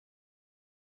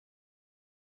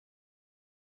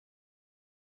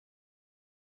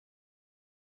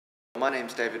My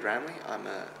name's David Ramli. I'm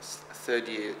a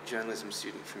third-year journalism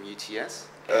student from UTS.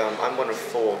 I'm one of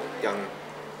 4 young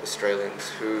Australians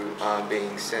who are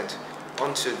being sent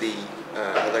onto the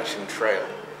election trail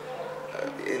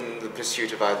in the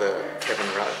pursuit of either Kevin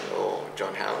Rudd or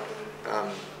John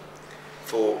Howard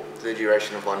for the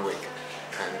duration of 1 week,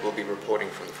 and we'll be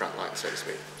reporting from the front line, so to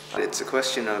speak. It's a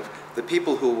question of the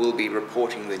people who will be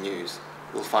reporting the news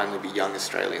will finally be young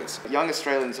Australians. Young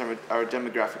Australians are a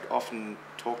demographic often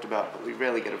talked about, but we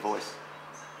rarely get a voice.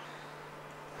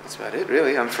 That's about it,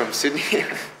 really. I'm from Sydney.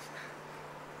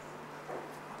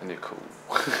 And you're cool.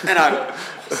 And I'm...